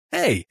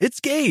Hey, it's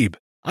Gabe.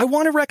 I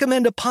want to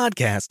recommend a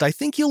podcast I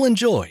think you'll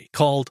enjoy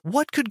called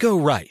What Could Go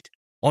Right.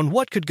 On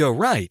What Could Go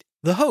Right,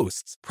 the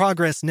hosts,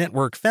 Progress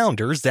Network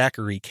founder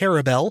Zachary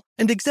Karabell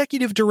and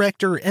executive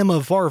director Emma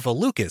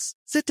Varva-Lucas,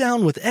 sit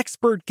down with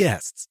expert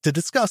guests to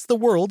discuss the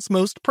world's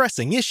most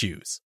pressing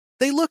issues.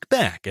 They look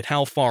back at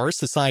how far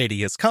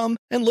society has come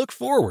and look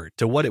forward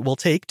to what it will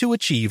take to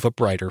achieve a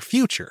brighter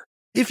future.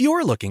 If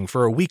you're looking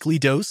for a weekly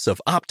dose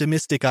of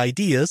optimistic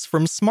ideas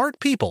from smart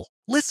people,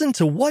 listen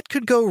to What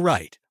Could Go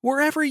Right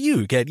wherever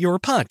you get your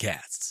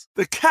podcasts.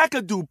 The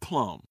Kakadu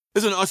plum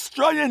is an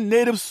Australian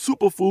native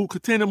superfood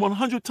containing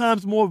 100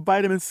 times more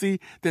vitamin C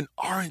than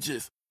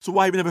oranges. So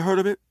why have you never heard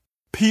of it?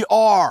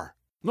 PR.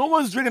 No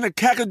one's drinking a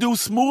Kakadu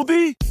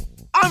smoothie?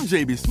 I'm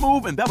JB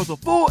Smoove, and that was a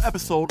full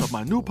episode of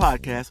my new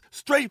podcast,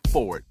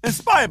 Straightforward,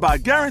 inspired by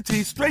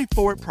guaranteed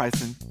straightforward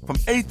pricing from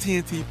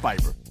AT&T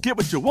Fiber. Get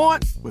what you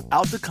want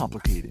without the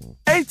complicated.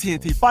 AT&T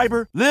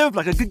Fiber, live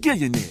like a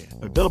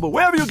gigillionaire. Available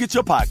wherever you get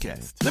your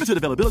podcasts. Limited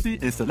availability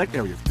in select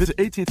areas. Visit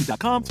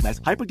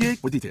AT&T.com/hypergig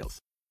for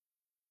details.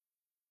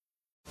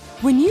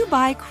 When you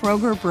buy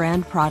Kroger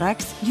brand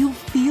products, you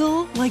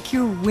feel like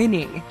you're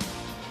winning.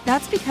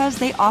 That's because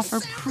they offer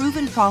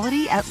proven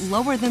quality at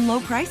lower than low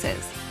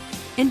prices.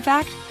 In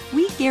fact,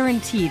 we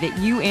guarantee that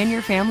you and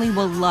your family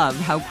will love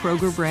how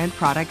Kroger brand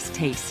products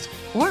taste,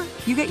 or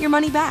you get your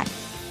money back.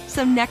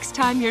 So next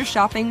time you're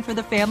shopping for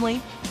the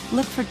family,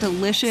 look for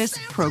delicious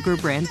Kroger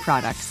brand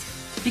products,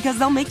 because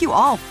they'll make you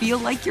all feel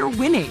like you're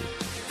winning.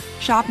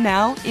 Shop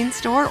now,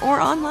 in-store, or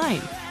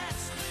online.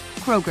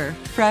 Kroger,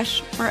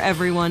 fresh for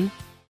everyone.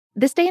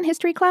 This Day in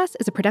History class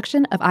is a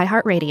production of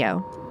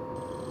iHeartRadio.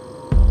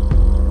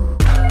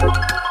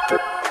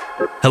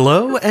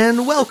 Hello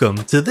and welcome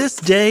to This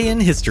Day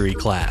in History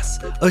class,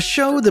 a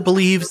show that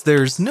believes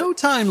there's no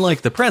time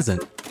like the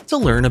present to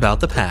learn about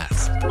the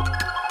past.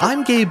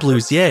 I'm Gabe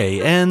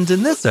Luzier, and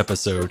in this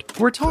episode,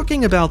 we're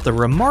talking about the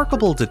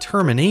remarkable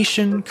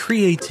determination,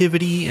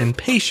 creativity, and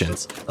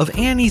patience of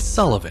Annie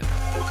Sullivan.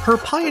 Her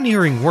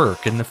pioneering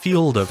work in the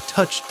field of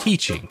touch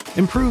teaching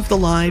improved the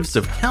lives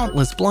of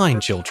countless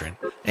blind children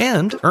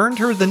and earned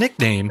her the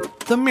nickname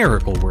the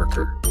Miracle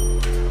Worker.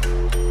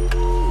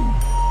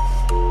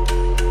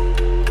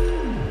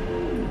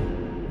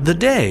 The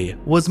day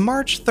was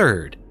March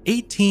 3rd,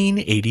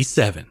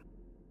 1887.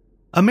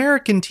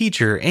 American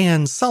teacher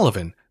Anne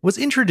Sullivan was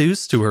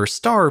introduced to her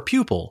star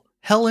pupil,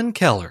 Helen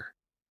Keller.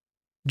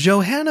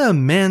 Johanna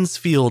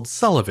Mansfield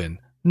Sullivan,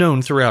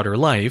 known throughout her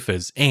life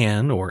as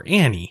Anne or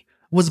Annie,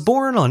 was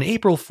born on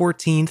April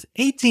 14,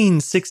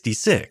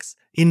 1866,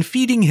 in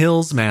Feeding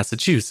Hills,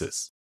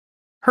 Massachusetts.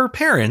 Her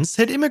parents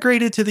had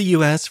immigrated to the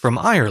U.S. from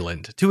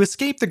Ireland to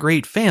escape the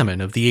Great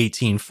Famine of the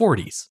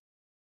 1840s.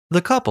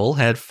 The couple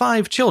had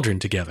 5 children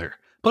together,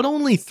 but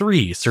only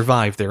 3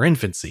 survived their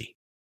infancy.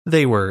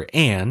 They were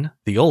Anne,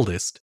 the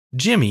oldest,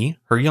 Jimmy,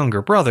 her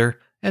younger brother,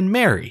 and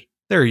Mary,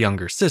 their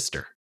younger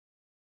sister.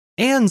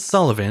 Anne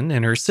Sullivan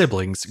and her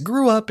siblings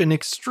grew up in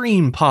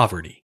extreme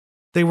poverty.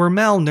 They were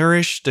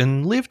malnourished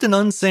and lived in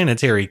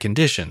unsanitary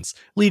conditions,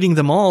 leading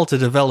them all to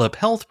develop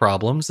health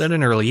problems at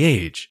an early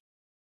age.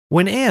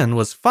 When Anne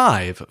was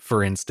 5,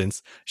 for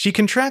instance, she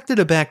contracted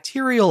a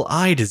bacterial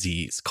eye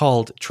disease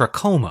called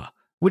trachoma,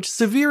 which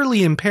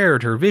severely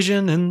impaired her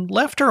vision and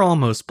left her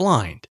almost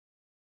blind.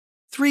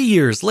 3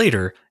 years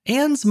later,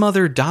 Anne's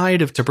mother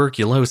died of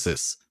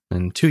tuberculosis,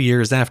 and 2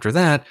 years after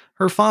that,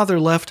 her father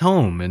left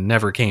home and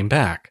never came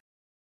back.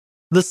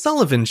 The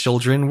Sullivan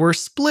children were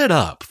split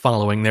up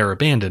following their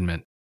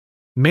abandonment.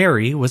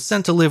 Mary was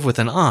sent to live with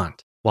an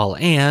aunt, while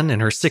Anne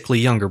and her sickly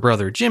younger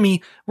brother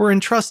Jimmy were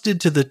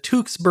entrusted to the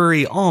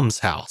Tewksbury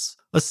Almshouse,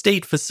 a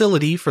state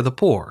facility for the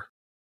poor.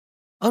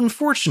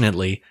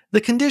 Unfortunately, the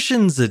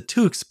conditions at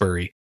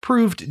Tewksbury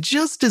proved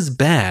just as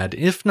bad,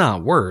 if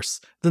not worse,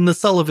 than the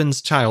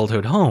Sullivans'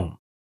 childhood home.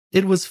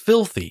 It was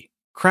filthy,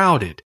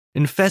 crowded,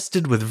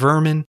 infested with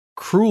vermin,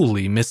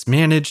 cruelly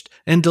mismanaged,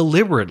 and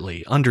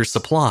deliberately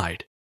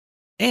undersupplied.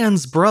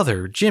 Anne's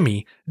brother,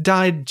 Jimmy,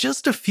 died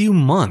just a few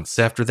months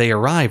after they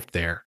arrived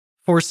there,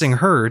 forcing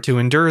her to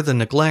endure the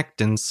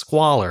neglect and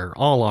squalor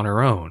all on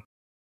her own.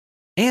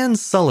 Anne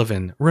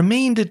Sullivan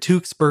remained at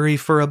Tewksbury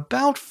for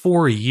about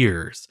 4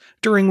 years,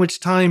 during which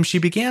time she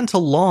began to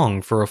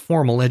long for a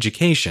formal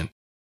education,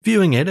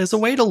 viewing it as a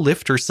way to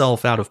lift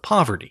herself out of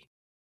poverty.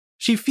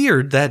 She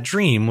feared that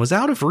dream was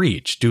out of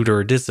reach due to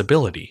her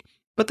disability,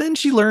 but then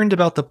she learned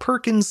about the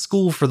Perkins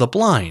School for the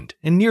Blind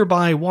in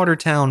nearby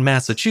Watertown,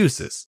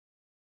 Massachusetts.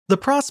 The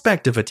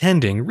prospect of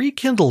attending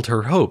rekindled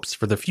her hopes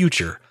for the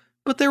future,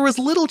 but there was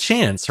little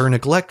chance her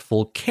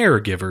neglectful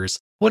caregivers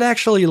would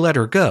actually let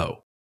her go.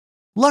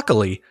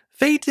 Luckily,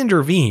 fate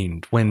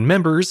intervened when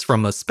members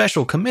from a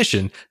special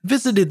commission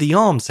visited the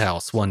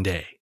almshouse one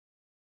day.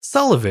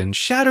 Sullivan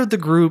shadowed the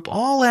group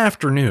all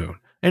afternoon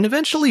and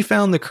eventually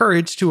found the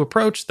courage to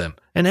approach them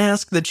and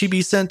ask that she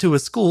be sent to a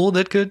school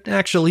that could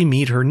actually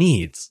meet her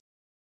needs.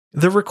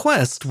 The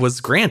request was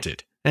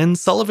granted, and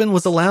Sullivan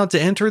was allowed to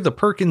enter the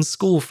Perkins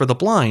School for the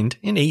Blind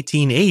in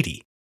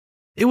 1880.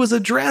 It was a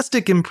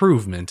drastic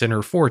improvement in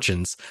her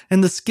fortunes,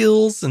 and the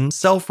skills and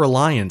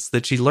self-reliance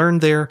that she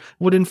learned there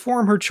would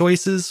inform her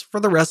choices for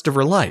the rest of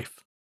her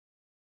life.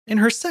 In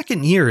her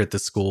second year at the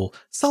school,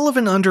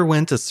 Sullivan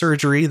underwent a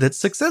surgery that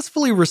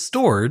successfully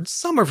restored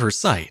some of her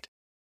sight.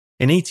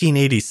 In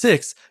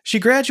 1886, she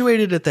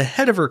graduated at the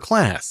head of her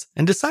class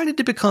and decided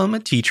to become a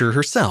teacher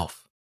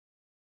herself.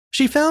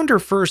 She found her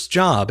first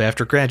job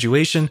after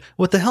graduation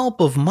with the help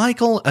of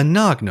Michael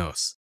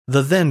Anagnos,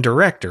 the then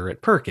director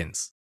at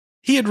Perkins.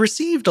 He had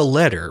received a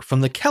letter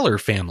from the Keller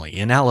family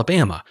in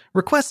Alabama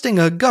requesting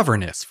a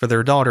governess for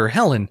their daughter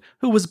Helen,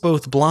 who was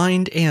both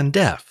blind and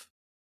deaf.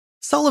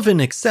 Sullivan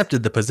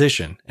accepted the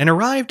position and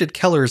arrived at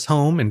Keller's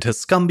home in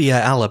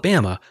Tuscumbia,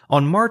 Alabama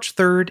on March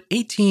 3,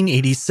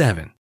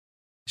 1887.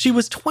 She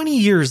was 20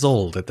 years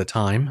old at the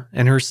time,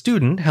 and her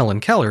student,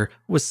 Helen Keller,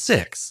 was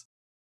 6.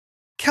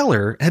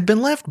 Keller had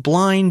been left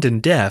blind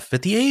and deaf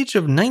at the age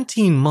of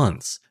 19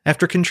 months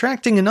after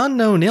contracting an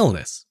unknown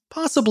illness,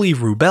 possibly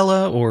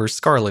rubella or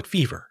scarlet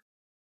fever.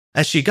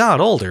 As she got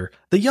older,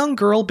 the young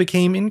girl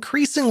became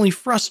increasingly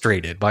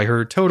frustrated by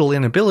her total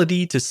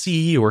inability to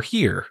see or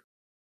hear.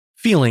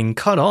 Feeling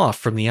cut off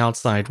from the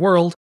outside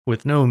world,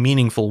 with no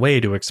meaningful way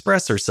to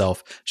express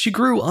herself, she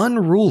grew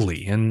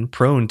unruly and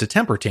prone to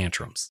temper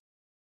tantrums.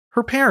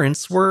 Her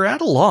parents were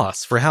at a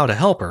loss for how to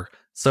help her,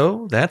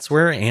 so that's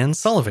where Anne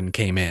Sullivan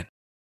came in.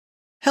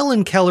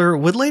 Helen Keller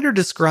would later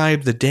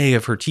describe the day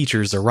of her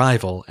teacher's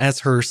arrival as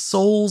her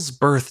soul's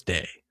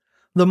birthday,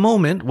 the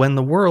moment when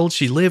the world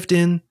she lived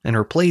in and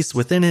her place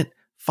within it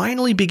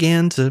finally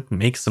began to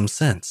make some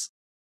sense.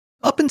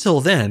 Up until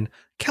then,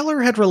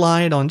 Keller had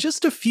relied on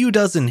just a few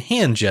dozen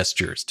hand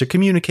gestures to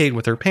communicate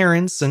with her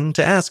parents and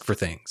to ask for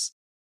things.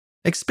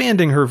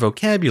 Expanding her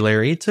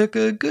vocabulary took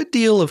a good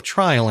deal of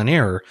trial and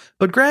error,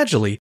 but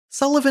gradually,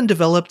 Sullivan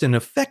developed an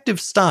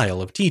effective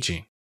style of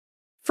teaching.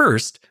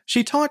 First,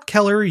 she taught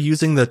Keller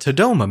using the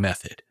Tadoma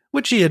method,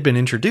 which she had been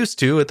introduced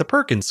to at the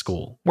Perkins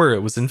School, where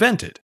it was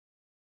invented.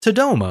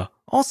 Tadoma,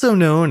 also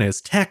known as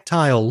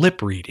tactile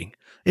lip reading,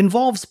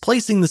 involves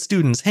placing the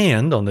student's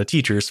hand on the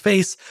teacher's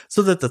face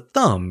so that the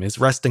thumb is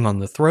resting on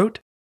the throat,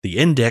 the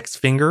index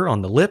finger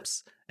on the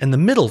lips, and the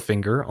middle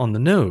finger on the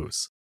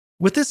nose.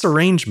 With this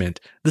arrangement,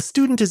 the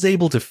student is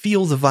able to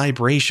feel the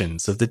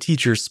vibrations of the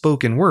teacher's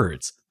spoken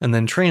words and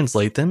then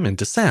translate them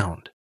into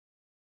sound.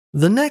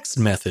 The next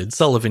method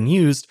Sullivan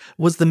used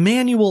was the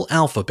manual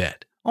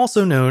alphabet,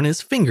 also known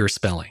as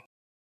fingerspelling.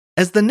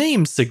 As the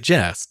name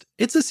suggests,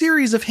 it's a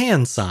series of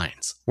hand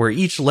signs, where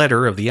each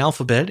letter of the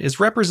alphabet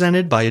is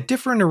represented by a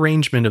different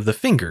arrangement of the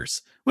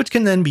fingers, which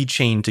can then be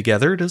chained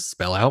together to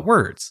spell out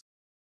words.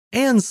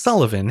 Anne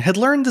Sullivan had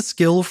learned the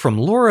skill from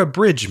Laura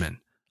Bridgman,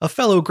 a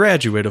fellow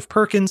graduate of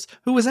Perkins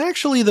who was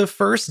actually the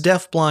first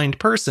deafblind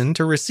person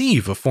to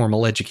receive a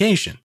formal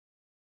education.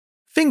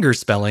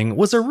 Fingerspelling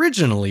was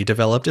originally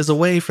developed as a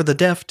way for the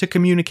deaf to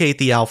communicate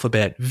the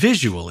alphabet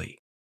visually.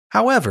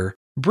 However,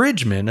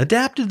 Bridgman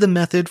adapted the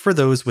method for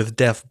those with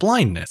deaf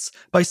blindness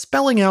by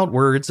spelling out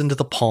words into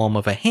the palm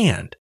of a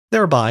hand,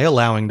 thereby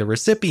allowing the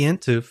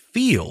recipient to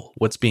feel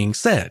what's being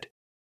said.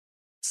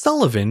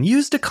 Sullivan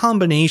used a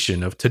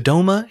combination of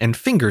Tadoma and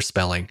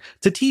fingerspelling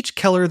to teach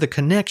Keller the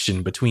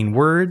connection between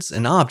words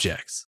and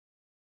objects.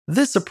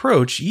 This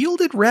approach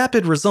yielded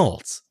rapid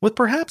results, with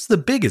perhaps the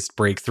biggest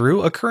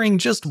breakthrough occurring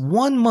just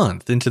 1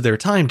 month into their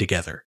time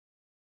together.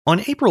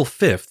 On April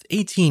 5,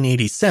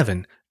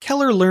 1887,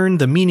 Keller learned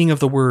the meaning of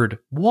the word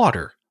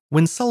water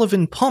when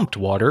Sullivan pumped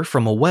water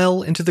from a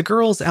well into the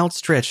girl's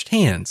outstretched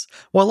hands,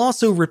 while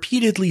also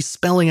repeatedly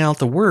spelling out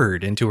the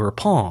word into her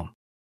palm.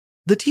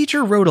 The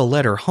teacher wrote a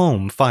letter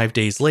home 5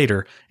 days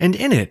later, and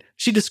in it,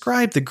 she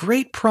described the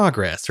great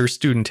progress her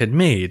student had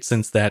made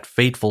since that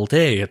fateful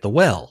day at the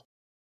well.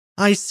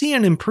 "I see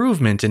an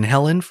improvement in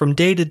Helen from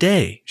day to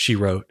day," she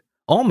wrote,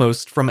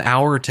 "almost from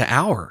hour to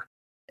hour.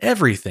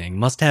 Everything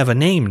must have a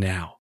name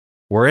now.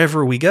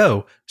 Wherever we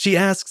go, she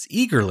asks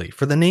eagerly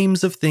for the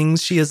names of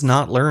things she has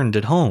not learned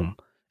at home,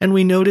 and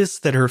we notice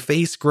that her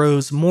face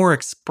grows more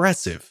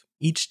expressive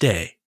each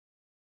day."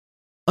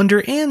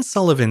 Under Anne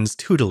Sullivan's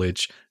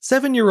tutelage,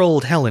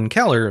 7-year-old Helen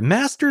Keller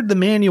mastered the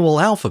manual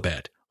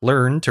alphabet,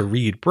 learned to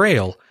read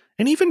Braille,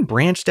 and even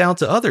branched out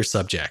to other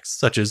subjects,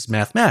 such as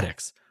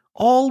mathematics,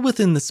 all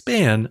within the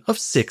span of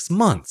 6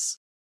 months.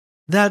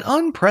 That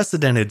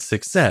unprecedented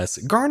success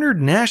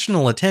garnered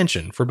national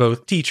attention for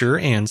both teacher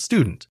and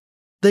student.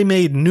 They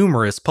made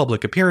numerous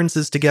public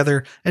appearances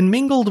together and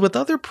mingled with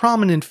other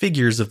prominent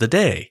figures of the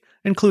day,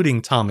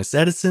 including Thomas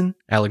Edison,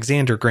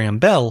 Alexander Graham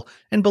Bell,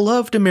 and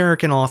beloved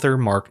American author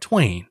Mark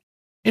Twain.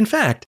 In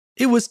fact,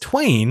 it was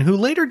Twain who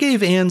later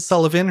gave Anne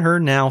Sullivan her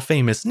now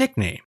famous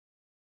nickname.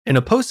 In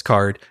a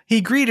postcard, he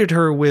greeted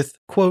her with,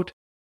 quote,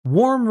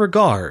 "warm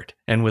regard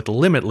and with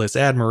limitless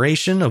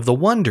admiration of the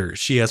wonders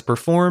she has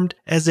performed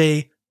as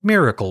a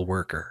miracle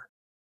worker."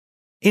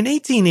 In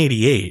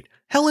 1888,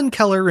 Helen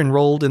Keller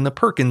enrolled in the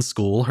Perkins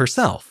School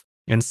herself,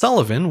 and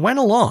Sullivan went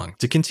along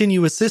to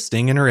continue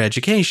assisting in her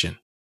education.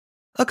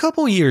 A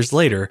couple years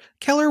later,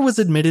 Keller was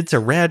admitted to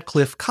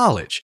Radcliffe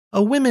College,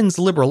 a women's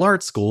liberal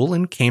arts school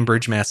in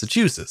Cambridge,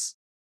 Massachusetts.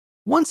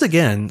 Once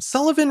again,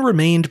 Sullivan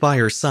remained by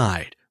her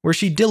side, where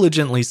she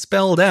diligently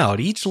spelled out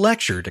each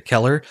lecture to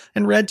Keller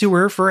and read to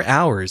her for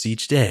hours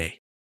each day.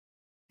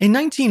 In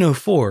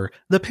 1904,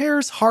 the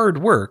pair's hard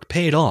work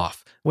paid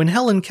off when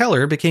Helen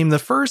Keller became the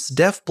first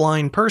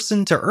deaf-blind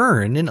person to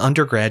earn an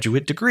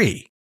undergraduate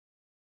degree.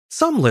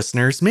 Some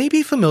listeners may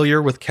be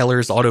familiar with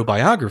Keller's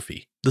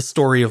autobiography, The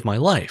Story of My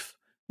Life,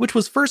 which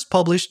was first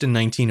published in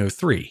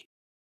 1903.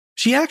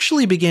 She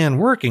actually began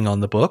working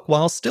on the book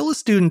while still a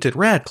student at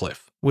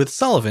Radcliffe, with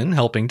Sullivan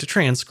helping to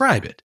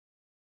transcribe it.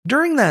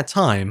 During that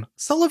time,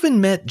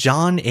 Sullivan met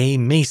John A.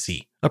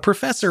 Macy, a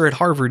professor at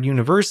Harvard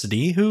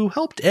University who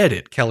helped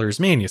edit Keller's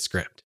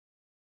manuscript.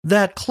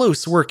 That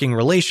close working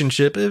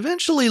relationship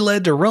eventually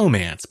led to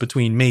romance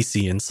between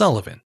Macy and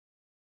Sullivan.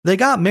 They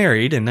got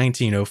married in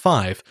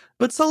 1905,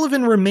 but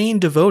Sullivan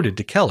remained devoted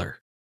to Keller.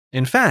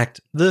 In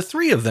fact, the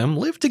three of them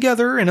lived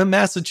together in a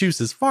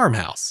Massachusetts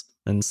farmhouse,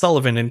 and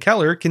Sullivan and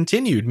Keller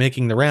continued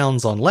making the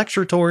rounds on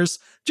lecture tours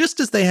just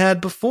as they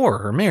had before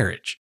her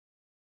marriage.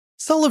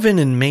 Sullivan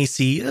and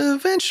Macy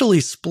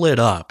eventually split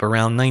up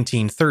around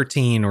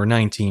 1913 or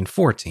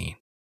 1914.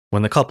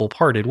 When the couple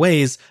parted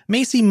ways,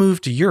 Macy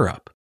moved to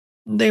Europe.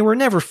 They were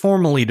never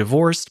formally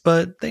divorced,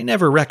 but they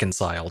never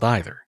reconciled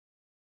either.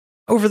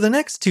 Over the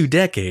next 2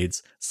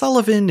 decades,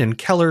 Sullivan and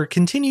Keller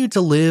continued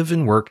to live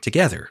and work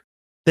together.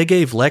 They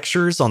gave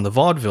lectures on the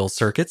vaudeville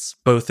circuits,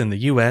 both in the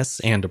US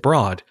and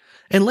abroad,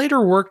 and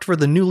later worked for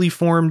the newly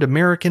formed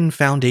American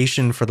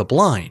Foundation for the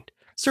Blind,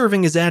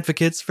 serving as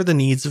advocates for the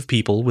needs of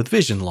people with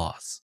vision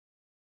loss.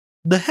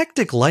 The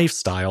hectic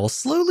lifestyle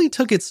slowly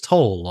took its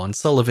toll on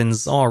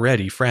Sullivan's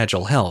already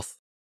fragile health.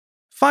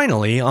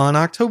 Finally, on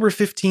October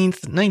 15,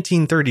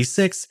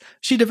 1936,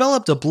 she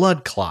developed a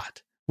blood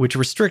clot, which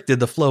restricted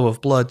the flow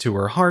of blood to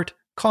her heart,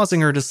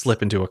 causing her to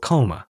slip into a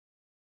coma.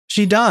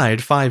 She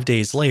died 5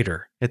 days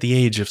later, at the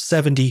age of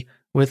 70,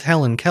 with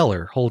Helen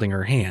Keller holding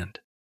her hand.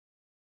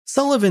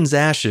 Sullivan's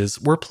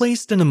ashes were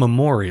placed in a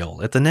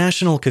memorial at the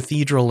National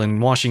Cathedral in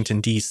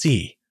Washington,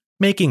 D.C.,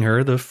 making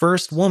her the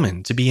first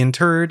woman to be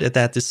interred at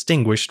that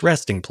distinguished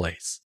resting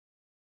place.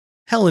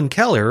 Helen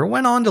Keller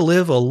went on to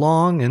live a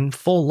long and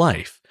full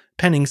life,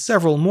 penning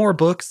several more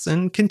books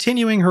and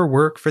continuing her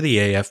work for the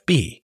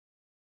AFB.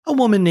 A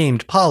woman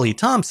named Polly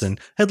Thompson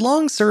had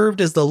long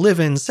served as the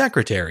live-in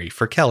secretary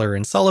for Keller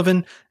and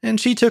Sullivan, and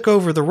she took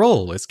over the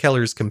role as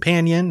Keller's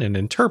companion and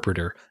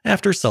interpreter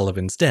after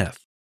Sullivan's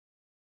death.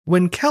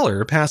 When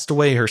Keller passed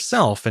away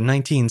herself in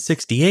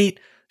 1968,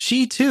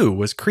 she too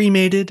was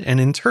cremated and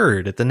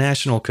interred at the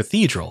National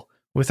Cathedral,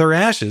 with her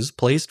ashes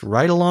placed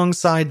right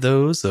alongside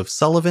those of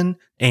Sullivan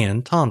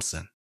and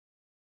Thompson.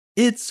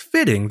 It's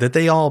fitting that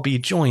they all be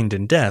joined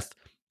in death,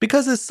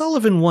 because as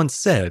Sullivan once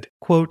said,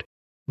 quote,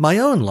 "My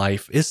own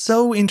life is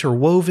so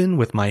interwoven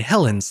with my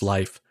Helen's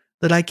life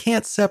that I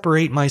can't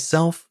separate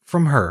myself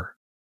from her."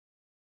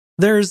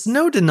 There's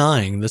no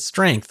denying the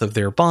strength of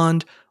their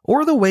bond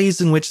or the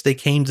ways in which they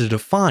came to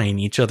define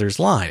each other's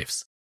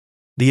lives.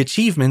 The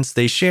achievements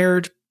they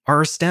shared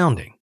are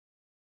astounding.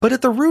 But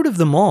at the root of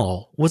them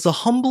all was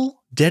a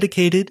humble,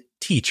 dedicated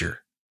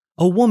teacher,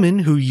 a woman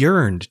who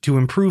yearned to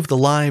improve the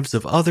lives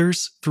of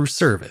others through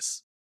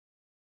service.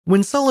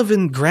 When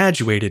Sullivan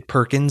graduated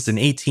Perkins in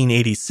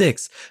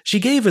 1886, she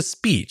gave a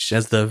speech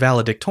as the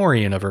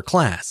valedictorian of her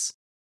class.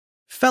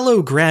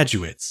 "Fellow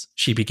graduates,"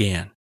 she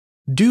began,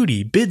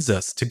 "duty bids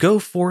us to go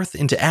forth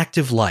into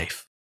active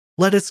life.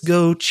 Let us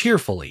go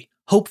cheerfully,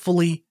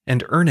 hopefully,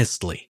 and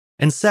earnestly,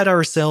 and set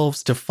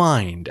ourselves to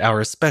find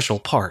our special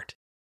part.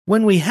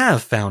 When we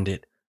have found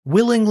it,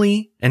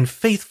 willingly and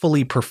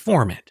faithfully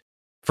perform it.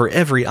 For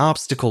every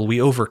obstacle we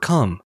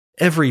overcome,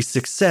 every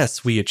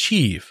success we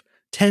achieve,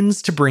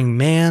 tends to bring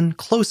man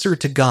closer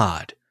to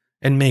God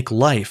and make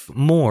life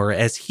more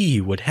as He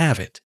would have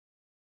it."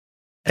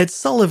 At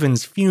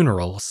Sullivan's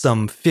funeral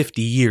some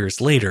 50 years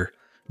later,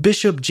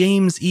 Bishop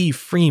James E.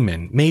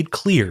 Freeman made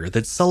clear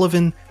that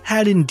Sullivan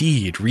had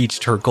indeed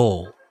reached her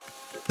goal.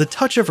 "The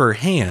touch of her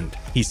hand,"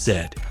 he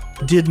said,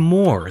 "did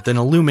more than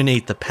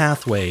illuminate the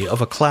pathway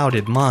of a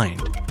clouded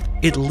mind.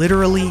 It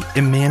literally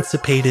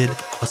emancipated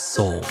a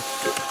soul."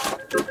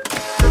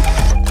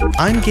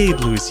 I'm Gabe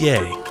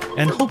Luzier,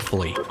 and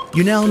hopefully,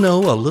 you now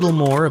know a little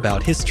more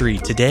about history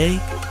today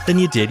than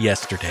you did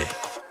yesterday.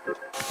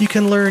 You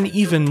can learn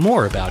even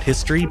more about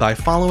history by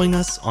following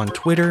us on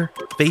Twitter,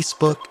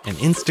 Facebook, and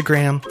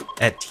Instagram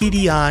at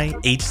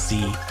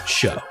TDIHC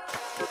Show.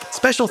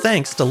 Special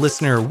thanks to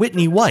listener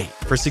Whitney White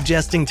for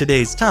suggesting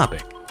today's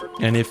topic.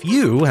 And if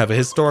you have a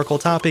historical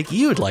topic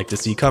you'd like to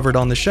see covered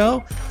on the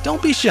show,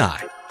 don't be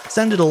shy.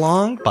 Send it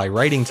along by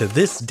writing to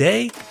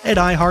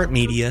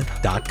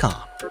thisday@iheartmedia.com.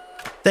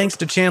 Thanks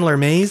to Chandler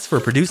Mays for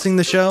producing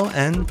the show,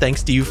 and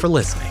thanks to you for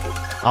listening.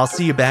 I'll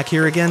see you back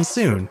here again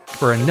soon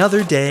for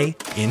another day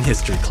in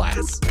history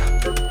class.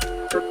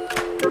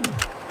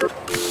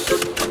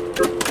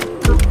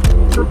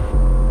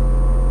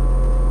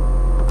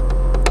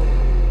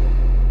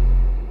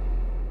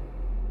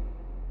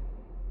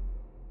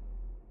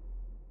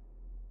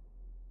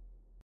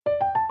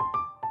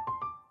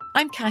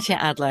 I'm Katya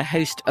Adler,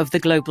 host of The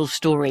Global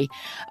Story.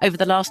 Over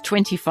the last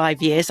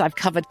 25 years, I've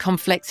covered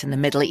conflicts in the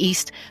Middle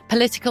East,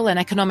 political and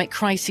economic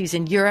crises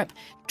in Europe,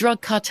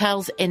 drug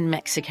cartels in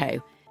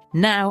Mexico.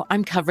 Now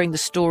I'm covering the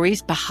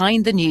stories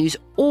behind the news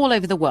all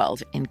over the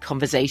world in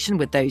conversation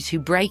with those who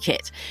break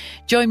it.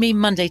 Join me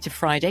Monday to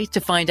Friday to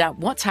find out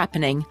what's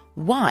happening,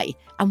 why,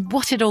 and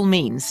what it all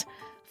means.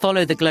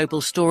 Follow The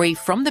Global Story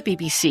from the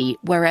BBC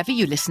wherever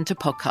you listen to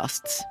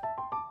podcasts.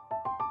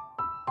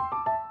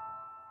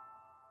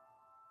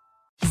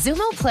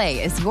 Xumo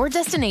Play is your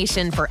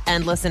destination for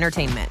endless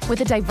entertainment. With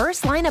a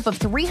diverse lineup of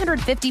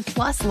 350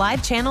 plus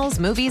live channels,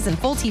 movies, and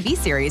full TV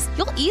series,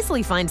 you'll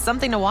easily find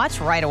something to watch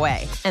right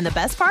away. And the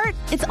best part?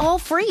 It's all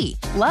free.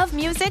 Love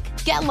music?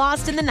 Get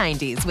lost in the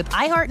 90s with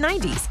iHeart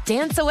 90s,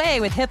 dance away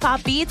with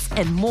hip-hop beats,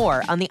 and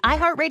more on the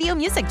iHeartRadio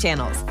music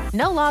channels.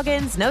 No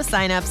logins, no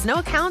signups, no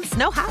accounts,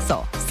 no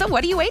hassle. So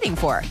what are you waiting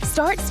for?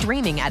 Start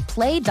streaming at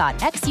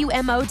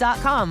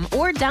play.xumo.com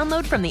or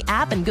download from the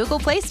app and Google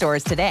Play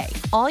stores today.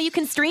 All you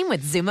can stream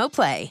with Xumo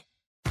Play.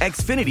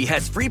 Xfinity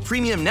has free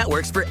premium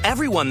networks for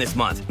everyone this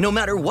month, no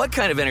matter what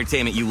kind of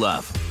entertainment you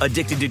love.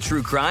 Addicted to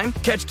true crime?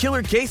 Catch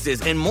killer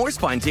cases and more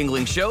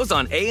spine-tingling shows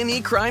on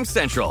A&E Crime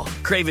Central.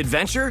 Crave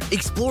adventure?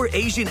 Explore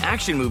Asian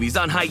action movies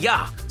on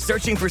Hi-Ya.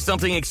 Searching for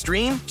something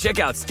extreme? Check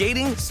out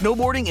skating,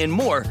 snowboarding, and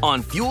more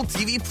on Fuel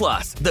TV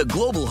Plus, the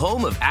global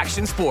home of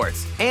action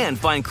sports. And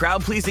find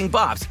crowd-pleasing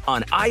bops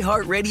on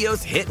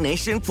iHeartRadio's Hit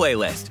Nation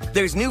playlist.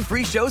 There's new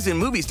free shows and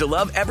movies to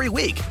love every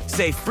week.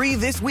 Say free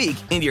this week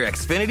in your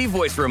Xfinity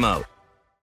voice remote.